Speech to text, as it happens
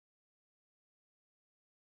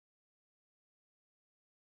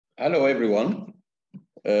Hello, everyone.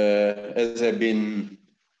 As I've been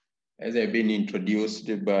introduced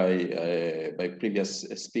by previous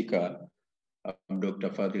speaker, I'm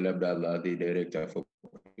Dr. Fadhil Abdalla, the Director for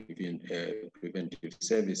Preventive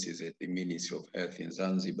Services at the Ministry of Health in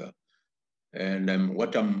Zanzibar. And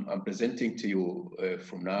what I'm presenting to you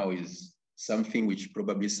from now is something which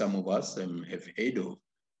probably some of us have heard of.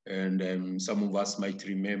 And some of us might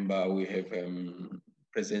remember we have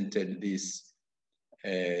presented this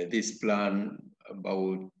plan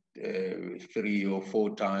about 3 or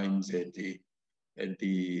 4 times at the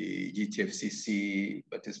GTFCC,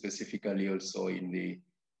 but specifically also in the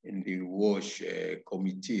WASH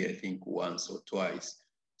committee, I think once or twice.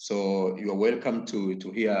 So you are welcome to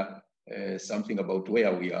hear something about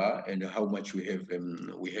where we are and how much we have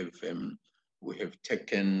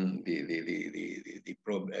taken the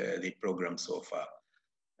program so far.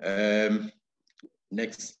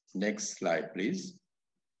 Next slide, please.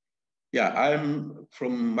 Yeah,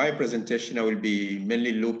 from my presentation, I will be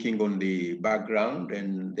mainly looking on the background,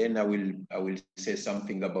 and then I will say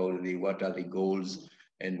something about what are the goals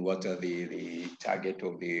and what are the target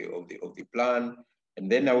of the plan.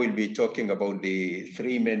 And then I will be talking about the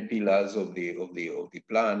 3 main pillars of the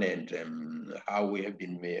plan and how we have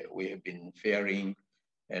been faring.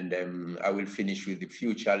 And I will finish with a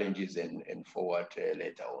few challenges and forward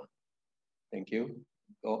later on. Thank you.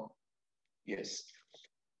 Oh, yes.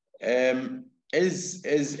 As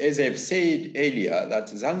I've said earlier, that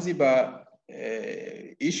Zanzibar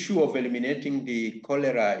issue of eliminating the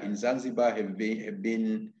cholera in Zanzibar have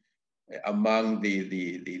been among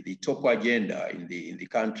the top agenda in the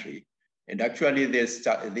country, and actually this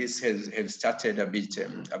has started a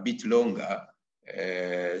bit longer,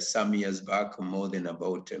 some years back, more than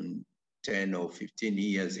about 10 or 15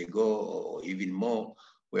 years ago, or even more,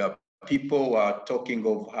 where people were talking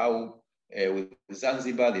of how with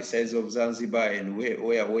Zanzibar, the size of Zanzibar, and where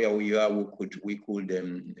we are, we could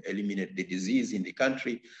eliminate the disease in the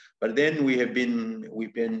country. But then we have been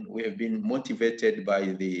motivated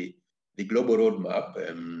by the global roadmap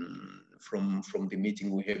from the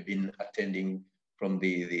meeting we have been attending, from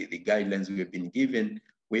the guidelines we have been given.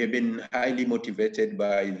 We have been highly motivated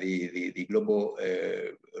by the global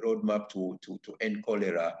roadmap to end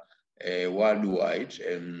cholera worldwide.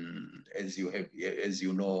 As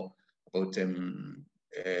you know, about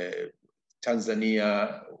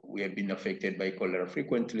Tanzania, we have been affected by cholera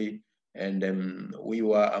frequently, and we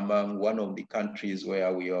were among one of the countries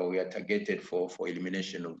where we are targeted for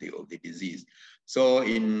elimination of the disease. So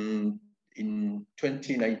in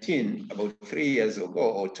 2019, about 3 years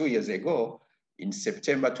ago or 2 years ago, in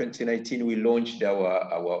September 2019, we launched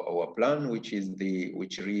our plan, which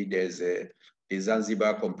read as the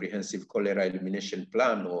Zanzibar Comprehensive Cholera Elimination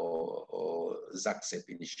Plan, or ZACCEP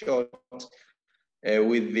in short,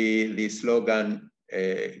 with the slogan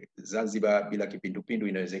Zanzibar bila kipindupindu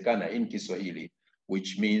inawezekana in Kiswahili,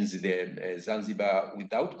 which means that Zanzibar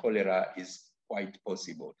without cholera is quite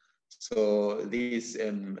possible. So this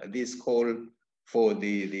call for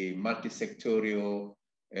the multi-sectorial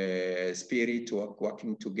spirit,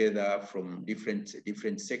 working together from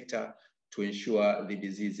different sector to ensure the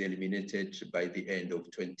disease eliminated by the end of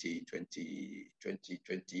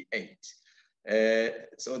 2028.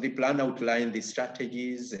 So the plan outlined the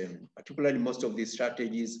strategies, and particularly most of these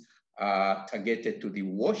strategies are targeted to the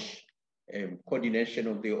WASH coordination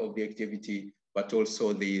of the activity, but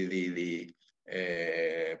also the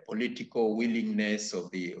political willingness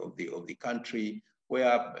of the country,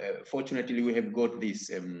 where fortunately we have got this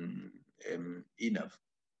enough.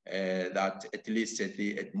 That at least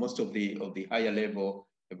at most of the higher level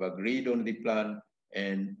have agreed on the plan,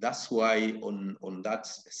 and that's why on that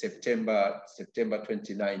September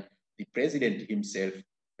 29, the president himself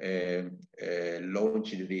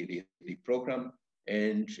launched the program,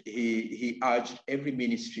 and he urged every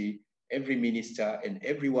ministry, every minister, and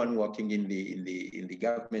everyone working in the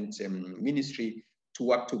government ministry to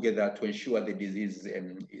work together to ensure the disease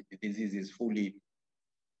is fully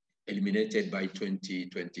eliminated by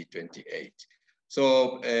 2028.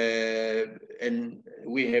 So, and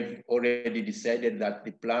we have already decided that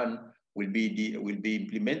the plan will be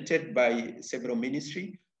implemented by several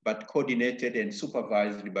ministries, but coordinated and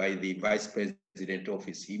supervised by the Vice President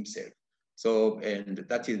Office himself. So, and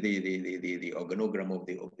that is the organogram of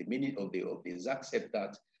the ZACCEP,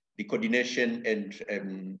 that the coordination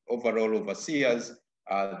and overall overseers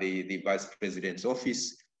are the Vice President's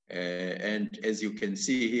Office. And as you can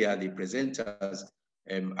see here, the presenters,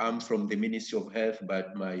 I'm from the Ministry of Health,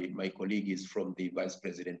 but my colleague is from the Vice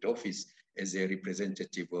President Office as a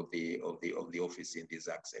representative of the office in the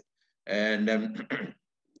ZACCEP. And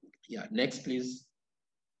yeah, next please.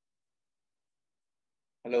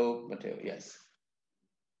 Hello, Matteo, yes.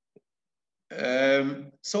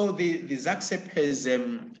 So the ZACCEP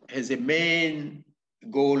has a main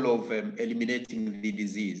goal of eliminating the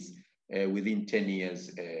disease within 10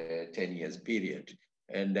 years, 10 years period.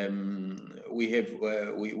 And we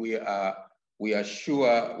are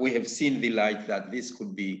sure, we have seen the light that this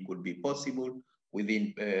could be possible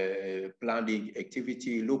within planning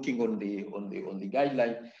activity. Looking on the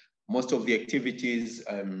guideline, most of the activities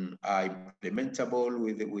are implementable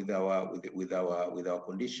with our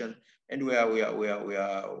condition, and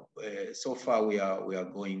so far we are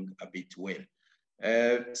going a bit well.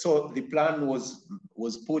 So the plan was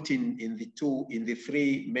put in the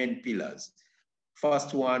three main pillars.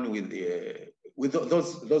 First one with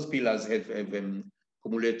those pillars have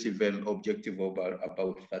cumulative objective of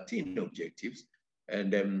about 13 objectives,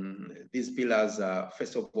 and these pillars are,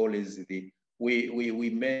 first of all, is we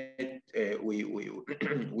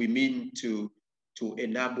mean to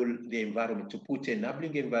enable the environment, to put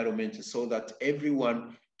enabling environment so that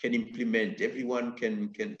everyone can implement,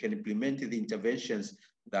 implement the interventions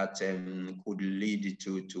that could lead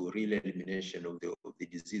to real elimination of the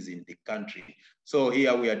disease in the country. So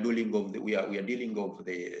here we are dealing of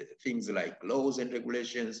the things like laws and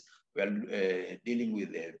regulations. We are dealing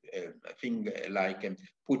with things like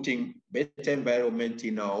putting better environment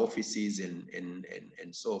in our offices and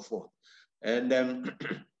so forth. And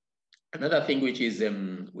another thing which is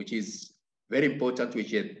very important,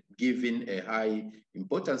 which is given a high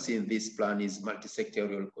importance in this plan, is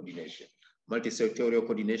multi-sectorial coordination. Multi-sectorial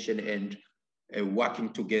coordination and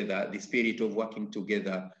working together, the spirit of working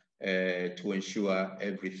together to ensure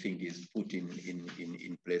everything is put in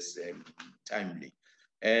place timely.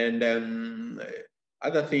 And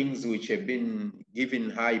other things which have been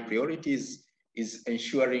given high priorities is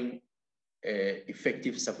ensuring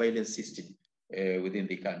effective surveillance system within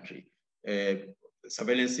the country.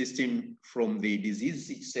 Surveillance system from the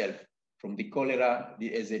disease itself, from the cholera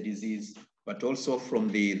as a disease, but also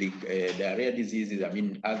from the diarrhea diseases, I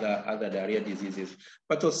mean other diarrhea diseases,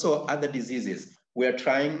 but also other diseases. We are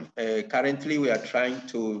trying, currently we are trying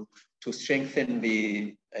to strengthen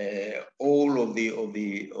the all of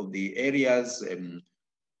the areas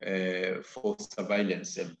for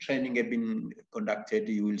surveillance. Training have been conducted.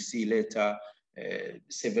 You will see later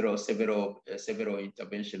several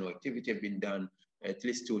interventional activity have been done, at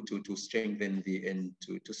least to strengthen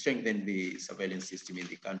to strengthen the surveillance system in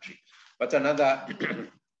the country. But another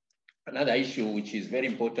another issue which is very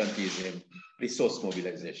important is resource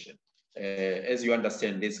mobilization. As you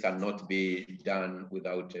understand, this cannot be done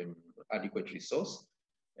without adequate resource,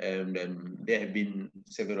 and there have been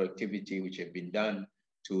several activities which have been done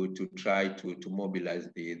to try to mobilize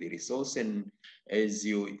the resource. And as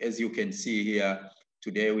you can see here,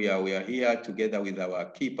 today we are here together with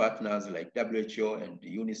our key partners like WHO and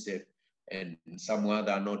UNICEF, and some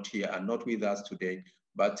other are not here, are not with us today.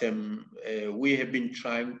 But we have been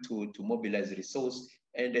trying to mobilize resource,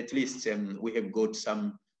 and at least we have got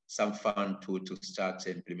some fund to start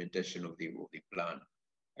implementation of the plan.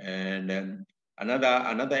 And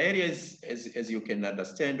another area is, as you can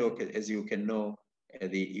understand, or as you can know,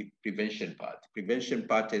 the prevention part. Prevention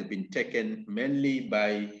part has been taken mainly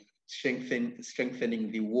by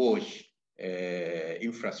strengthening the WASH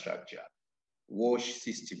infrastructure, WASH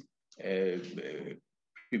system,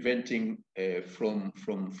 preventing from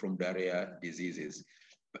diarrhea diseases,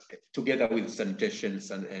 together with sanitation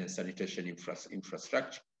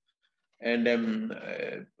infrastructure, and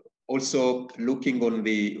also looking on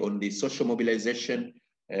the social mobilization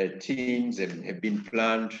teams have been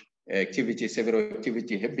planned. Several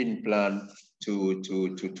activities have been planned to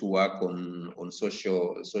work on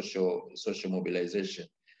social mobilization.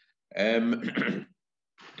 And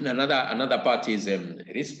another part is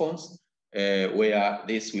response, where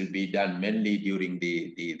this will be done mainly during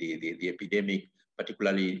the epidemic,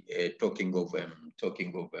 particularly talking of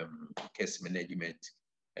case management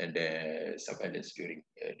and surveillance during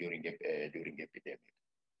epidemic.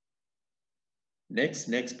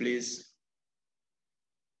 Next, please.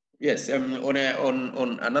 Yes, on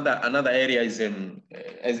another area is,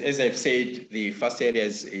 as I've said, the first area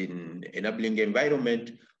is in enabling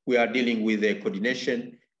environment. We are dealing with the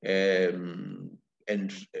coordination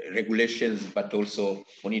and regulations, but also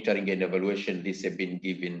monitoring and evaluation. These have been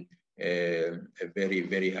given a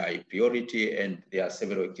very high priority, and there are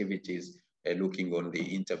several activities looking on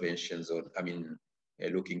the interventions, or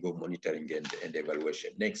looking on monitoring and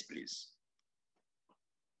evaluation. Next, please.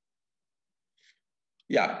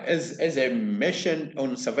 Yeah, as I mentioned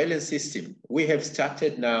on surveillance system, we have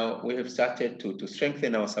started to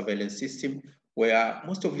strengthen our surveillance system, where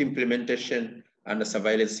most of the implementation and the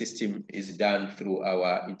surveillance system is done through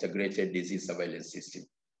our integrated disease surveillance system.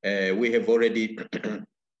 We have already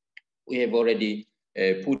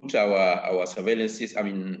put our surveillance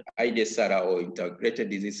system, IDSR or integrated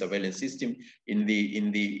disease surveillance system in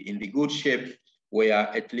the good shape where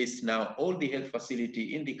at least now all the health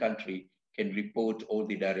facility in the country can report all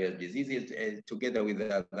the diarrheal diseases together with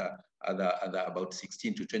other about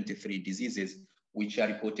 16 to 23 diseases which are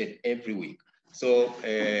reported every week. So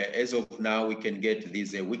as of now, we can get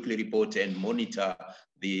this weekly report and monitor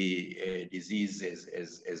the disease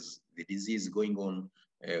as the disease going on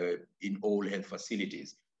in all health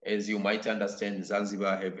facilities. As you might understand,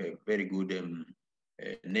 Zanzibar have a very good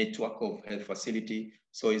network of health facility,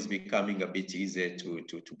 so it's becoming a bit easier to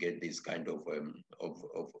get this kind of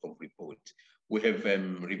report. We have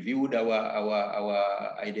reviewed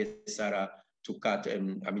our IDSR to cut,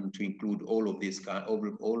 to include all of these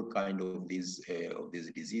all kind of these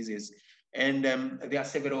diseases, and there are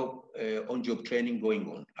several on-job training going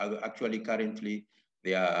on. Actually, currently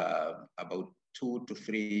there are about 2 to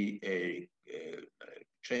 3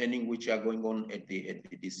 training which are going on at the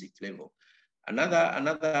district level.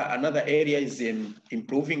 Another area is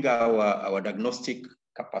improving our diagnostic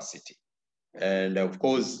capacity. And of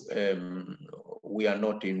course, we are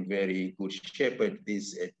not in very good shape at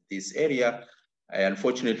this area.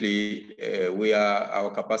 Unfortunately,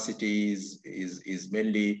 our capacity is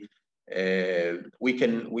mainly we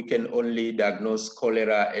can only diagnose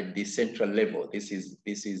cholera at the central level. This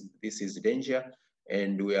is danger,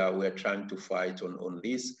 and we are trying to fight on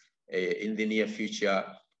this. In the near future,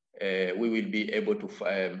 we will be able to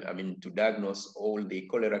to diagnose all the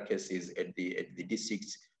cholera cases at the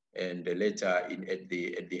districts and later at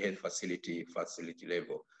the health facility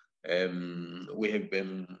level. We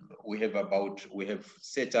have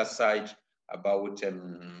set aside about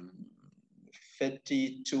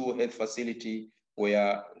 32 health facility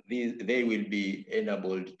where they will be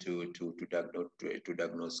enabled to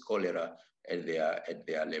diagnose cholera at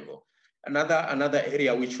their level. Another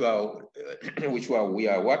area which we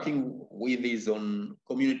are working with is on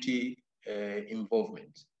community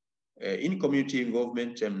involvement. In community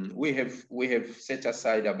involvement, we have set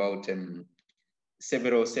aside about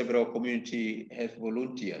several community health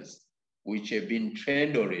volunteers which have been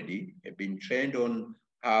trained already, on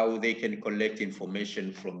how they can collect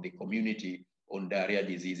information from the community on diarrhea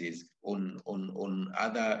diseases, on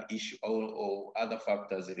other issues or other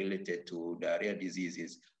factors related to diarrhea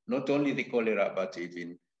diseases, not only the cholera, but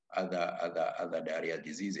even other diarrhea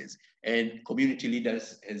diseases. And community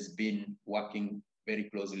leaders has been working very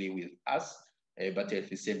closely with us, but at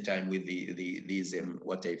the same time with these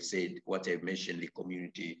what I've mentioned, the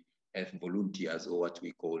community health volunteers, or what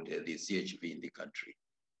we call the CHV in the country.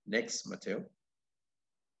 Next, Matteo.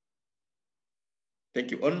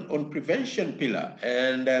 Thank you. On prevention pillar,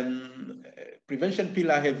 and prevention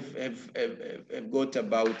pillar have got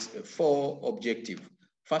about 4 objectives.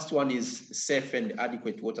 First one is safe and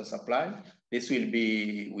adequate water supply. This will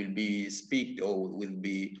be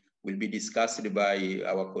discussed by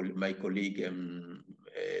my colleague,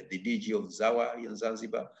 the DG of ZAWA in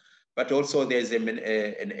Zanzibar. But also there's an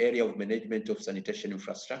area of management of sanitation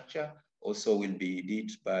infrastructure, also will be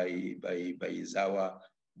did by ZAWA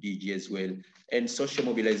DG as well, and social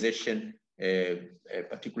mobilization,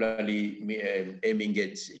 particularly aiming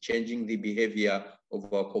at changing the behavior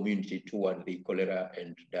of our community toward the cholera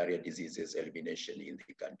and diarrhea diseases elimination in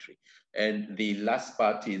the country. And the last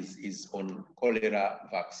part is on cholera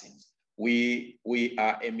vaccines. We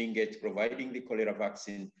are aiming at providing the cholera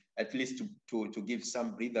vaccine at least to give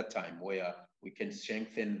some breather time where we can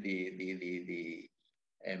strengthen the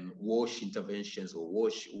wash interventions or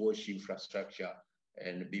wash infrastructure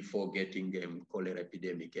and before getting cholera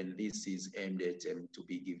epidemic. And this is aimed at to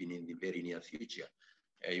be given in the very near future.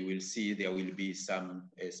 You will see there will be some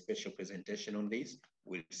special presentation on this.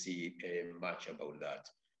 We'll see much about that.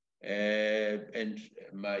 And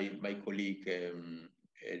my colleague,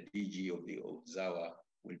 DG of ZAWA,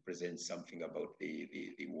 will present something about the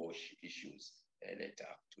wash issues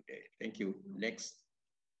later today. Thank you. Next.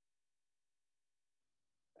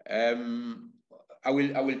 I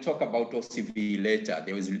will talk about OCV later.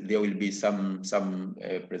 There will be some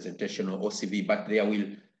presentation on OCV, but there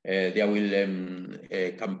will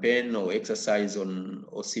a campaign or exercise on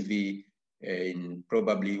OCV in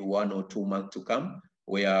probably 1 or 2 months to come,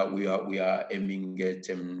 where we are aiming at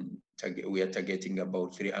we are targeting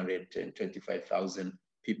about 325,000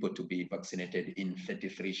 people to be vaccinated in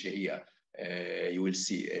 33 shehia. You will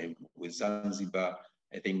see with Zanzibar.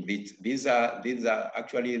 I think these are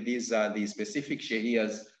the specific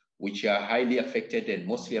shehias which are highly affected and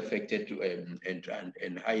mostly affected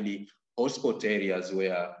and highly hotspot areas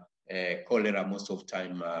where cholera most of the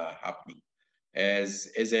time are happening. As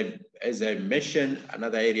I mentioned,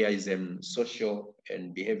 another area is social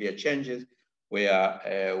and behavior changes,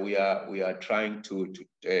 where we are trying to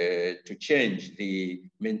change the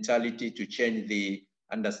mentality, to change the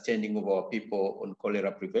understanding of our people on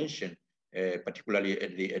cholera prevention, particularly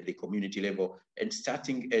at the community level, and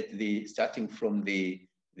starting from the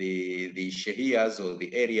shahias or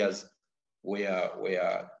the areas where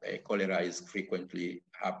cholera is frequently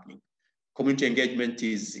happening. Community engagement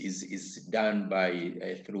is done by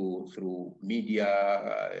through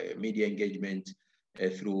media engagement,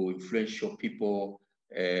 through influential people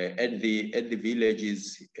at the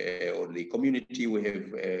villages or the community. We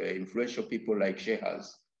have influential people like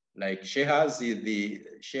shehas. Like shehas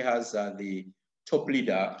are the top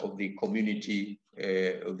leader of the community,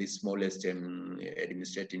 of the smallest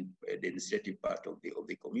administrative part of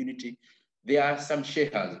the community. There are some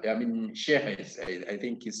shehas, shehas, I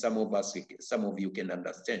think some of you can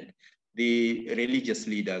understand. The religious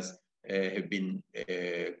leaders have been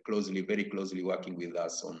very closely working with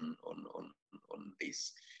us on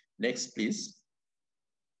this. Next, please.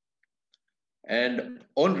 And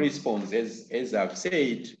on response, as I've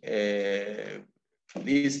said,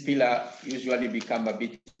 these pillars usually become a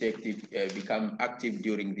bit active,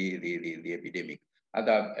 during the epidemic.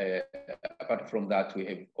 Apart from that, we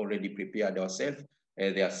have already prepared ourselves.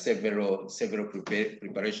 There are several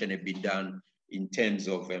preparations have been done in terms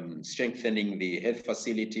of strengthening the health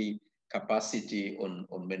facility capacity on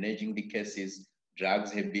managing the cases.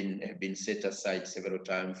 Drugs have been set aside several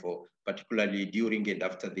times for, particularly during and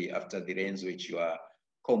after the rains, which are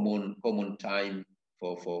common time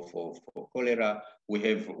for cholera. We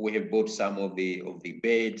have bought some of the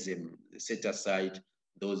beds and set aside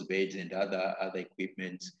those beds and other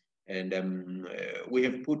equipment, and we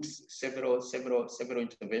have put several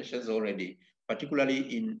interventions already,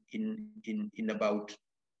 particularly in about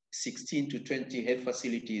 16 to 20 health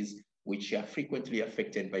facilities which are frequently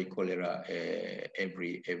affected by cholera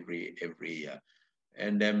every year.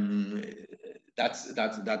 And that's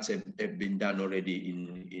been done already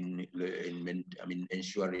in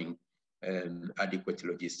ensuring adequate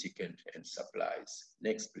logistic and supplies.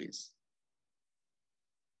 Next, please.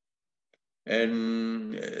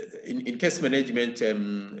 And in case management,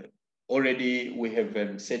 already we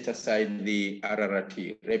have set aside the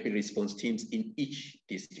RRT, rapid response teams, in each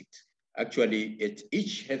district. Actually,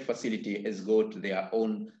 each health facility has got their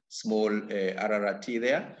own small RRT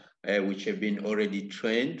there, which have been already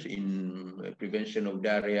trained in prevention of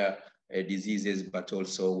diarrhea diseases, but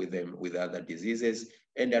also with other diseases.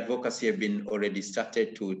 And advocacy have been already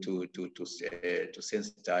started to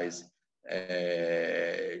sensitize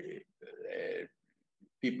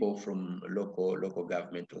people from local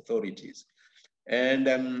government authorities. And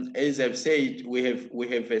as I've said, we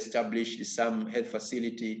have established some health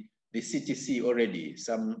facility, the CTC already.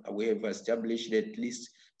 We have established at least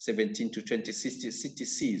 17 to 20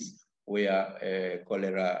 CTCs where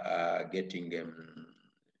cholera are getting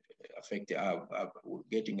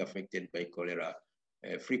affected by cholera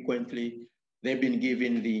frequently. They've been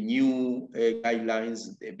given the new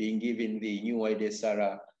guidelines. They've been given the new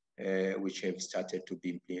IDSR, which have started to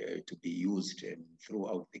be used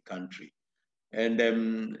throughout the country. And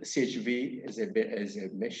CHV, as I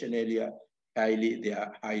mentioned earlier, they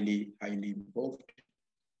are highly involved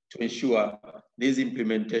to ensure this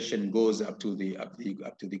implementation goes up to the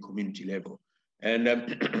community level.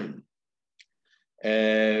 And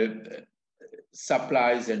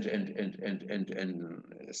supplies and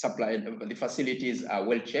the facilities are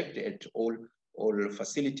well checked at all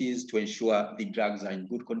facilities to ensure the drugs are in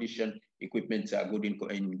good condition, equipment are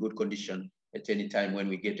in good condition. At any time when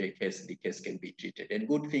we get a case, the case can be treated. And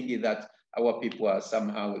good thing is that our people are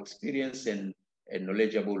somehow experienced and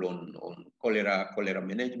knowledgeable on cholera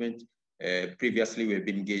management. Previously, we've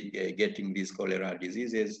been getting these cholera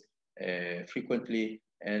diseases frequently,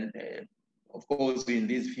 and of course, in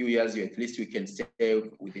these few years, at least we can stay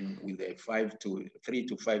with 3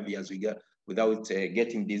 to 5 years without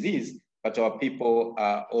getting disease. But our people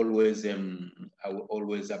are always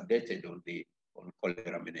updated on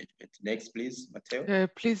cholera management. Next, please, Matteo.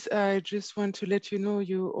 Please, I just want to let you know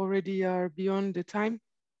you already are beyond the time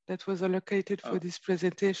that was allocated for this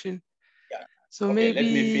presentation. Yeah. So okay, maybe.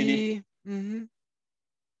 Let me finish.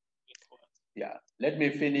 Yeah, let me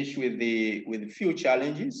finish with the few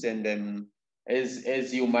challenges, and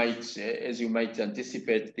as you might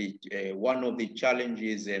anticipate, one of the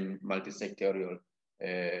challenges multi-sectorial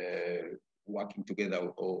working together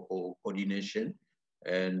or coordination,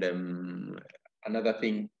 and another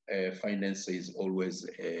thing, finance is always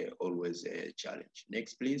a challenge.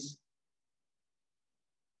 Next, please.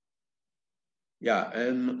 Yeah,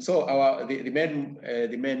 so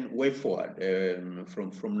the main way forward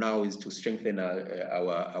from now is to strengthen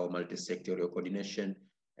our multi-sectorial coordination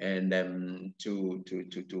and to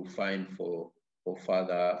find for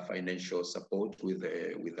further financial support with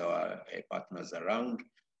our partners around,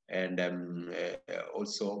 and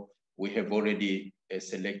also we have already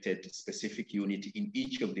selected specific unit in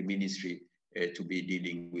each of the ministry to be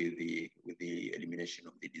dealing with the elimination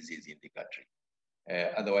of the disease in the country.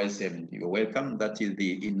 Otherwise, you're welcome. That is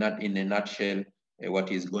in a nutshell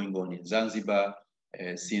what is going on in Zanzibar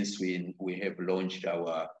since we have launched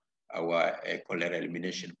our cholera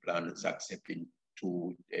elimination plan, ZACCEP in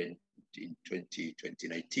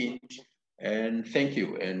 2019. And thank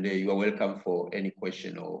you. And you are welcome for any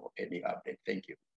question or any update. Thank you.